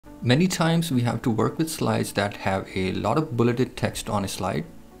Many times we have to work with slides that have a lot of bulleted text on a slide,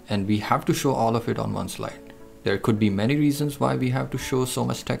 and we have to show all of it on one slide. There could be many reasons why we have to show so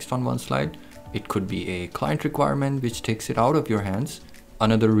much text on one slide. It could be a client requirement which takes it out of your hands.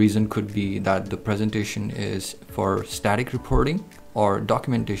 Another reason could be that the presentation is for static reporting or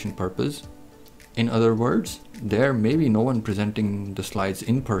documentation purpose. In other words, there may be no one presenting the slides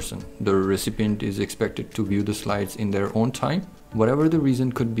in person. The recipient is expected to view the slides in their own time. Whatever the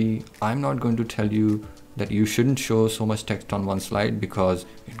reason could be, I'm not going to tell you that you shouldn't show so much text on one slide because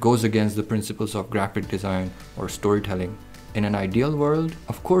it goes against the principles of graphic design or storytelling. In an ideal world,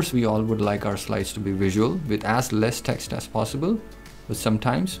 of course we all would like our slides to be visual with as less text as possible, but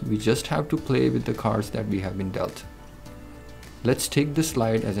sometimes we just have to play with the cards that we have been dealt. Let's take this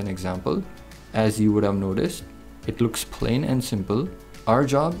slide as an example. As you would have noticed, it looks plain and simple. Our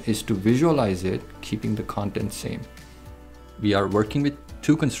job is to visualize it, keeping the content same. We are working with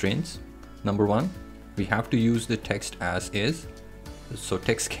two constraints. Number one, we have to use the text as is. So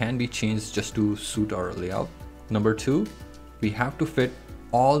text can be changed just to suit our layout. Number two, we have to fit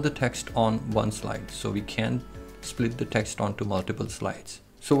all the text on one slide. So we can split the text onto multiple slides.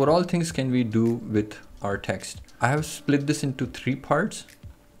 So what all things can we do with our text? I have split this into three parts.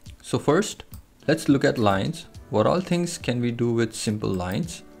 So first, let's look at lines. What all things can we do with simple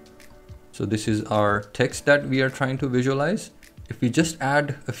lines? So this is our text that we are trying to visualize. If we just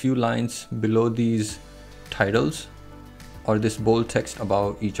add a few lines below these titles or this bold text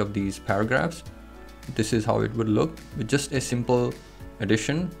above each of these paragraphs, this is how it would look. With just a simple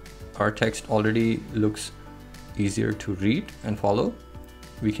addition, our text already looks easier to read and follow.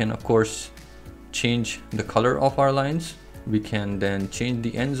 We can of course change the color of our lines. We can then change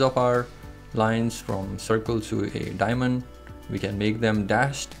the ends of our lines from circle to a diamond. We can make them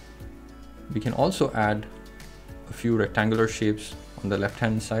dashed. We can also add a few rectangular shapes on the left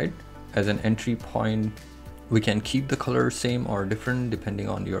hand side as an entry point. We can keep the color same or different depending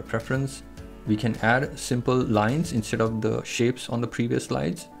on your preference. We can add simple lines instead of the shapes on the previous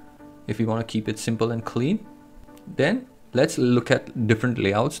slides if you want to keep it simple and clean. Then let's look at different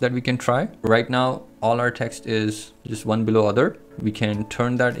layouts that we can try. Right now, all our text is just one below other. We can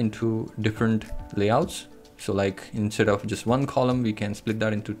turn that into different layouts. So like instead of just one column, we can split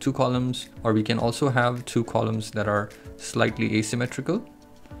that into two columns, or we can also have two columns that are slightly asymmetrical.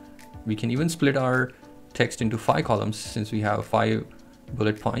 We can even split our text into 5 columns since we have 5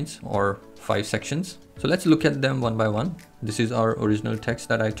 bullet points or 5 sections. So let's look at them one by one. This is our original text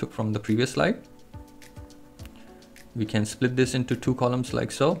that I took from the previous slide. We can split this into 2 columns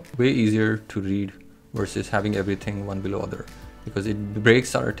like so. Way easier to read versus having everything one below other, because it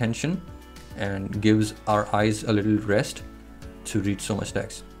breaks our attention and gives our eyes a little rest to read so much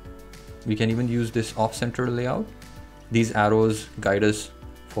text. We can even use this off-center layout. These arrows guide us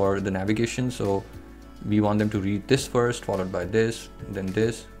for the navigation, so we want them to read this first, followed by this, then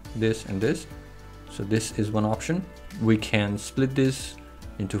this, this, and this. So this is one option. We can split this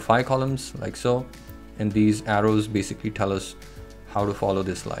into 5 columns like so, and these arrows basically tell us how to follow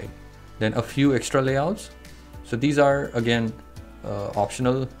this slide. Then a few extra layouts. So these are again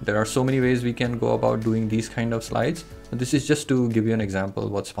optional. There are so many ways we can go about doing these kind of slides, but this is just to give you an example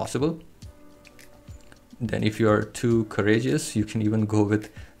what's possible. Then if you are too courageous, you can even go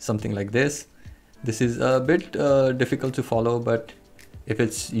with something like this. This is a bit difficult to follow, but if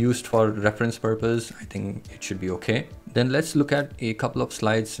it's used for reference purpose, I think it should be okay. Then let's look at a couple of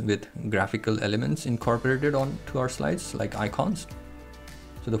slides with graphical elements incorporated onto our slides, like icons.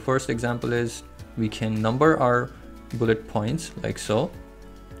 So the first example is we can number our bullet points like so.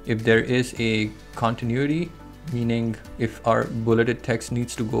 If there is a continuity, meaning if our bulleted text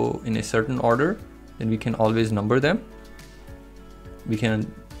needs to go in a certain order, then we can always number them. We can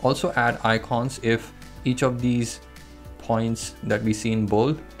also add icons if each of these points that we see in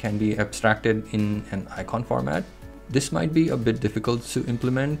bold can be abstracted in an icon format. This might be a bit difficult to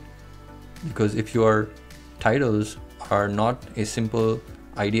implement because if your titles are not a simple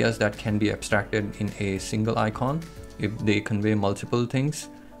ideas that can be abstracted in a single icon, if they convey multiple things,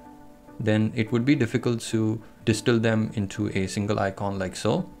 then it would be difficult to distill them into a single icon like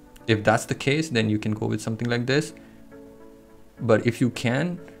so. If that's the case, then you can go with something like this. But if you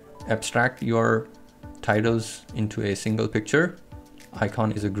can abstract your titles into a single picture,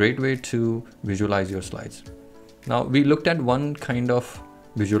 icon is a great way to visualize your slides. Now we looked at one kind of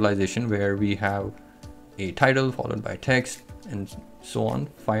visualization where we have a title followed by text and so on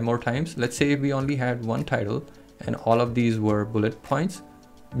 5 more times. Let's say if we only had one title and all of these were bullet points,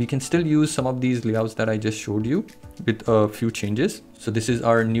 we can still use some of these layouts that I just showed you with a few changes. So this is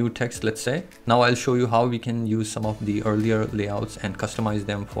our new text, let's say. Now I'll show you how we can use some of the earlier layouts and customize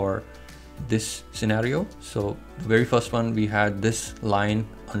them for this scenario. So the very first one, we had this line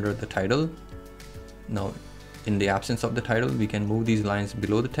under the title. Now in the absence of the title, we can move these lines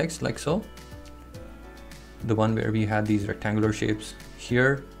below the text like so. The one where we had these rectangular shapes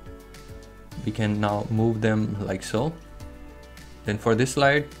here, we can now move them like so. Then for this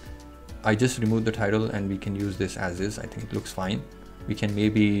slide, I just removed the title and we can use this as is. I think it looks fine. We can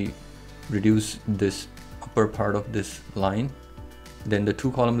maybe reduce this upper part of this line. Then the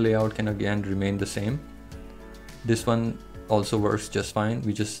 2-column layout can again remain the same. This one also works just fine.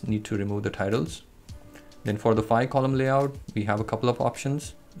 We just need to remove the titles. Then for the 5-column layout, we have a couple of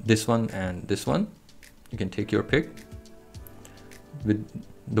options. This one and this one. You can take your pick. With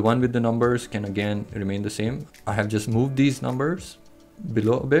the one with the numbers can again remain the same. I have just moved these numbers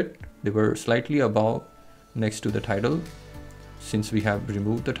below a bit. They were slightly above next to the title. Since we have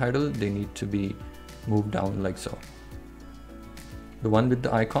removed the title, they need to be moved down like so. The one with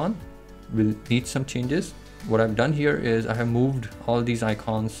the icon will need some changes. What I've done here is I have moved all these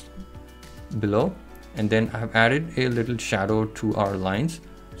icons below, and then I have added a little shadow to our lines.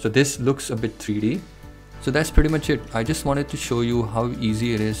 So this looks a bit 3D. So that's pretty much it. I just wanted to show you how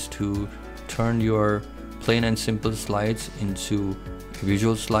easy it is to turn your plain and simple slides into a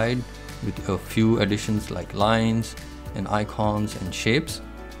visual slide with a few additions like lines and icons and shapes.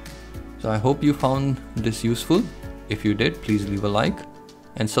 So I hope you found this useful. If you did, please leave a like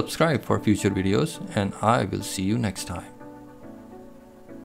and subscribe for future videos, and I will see you next time.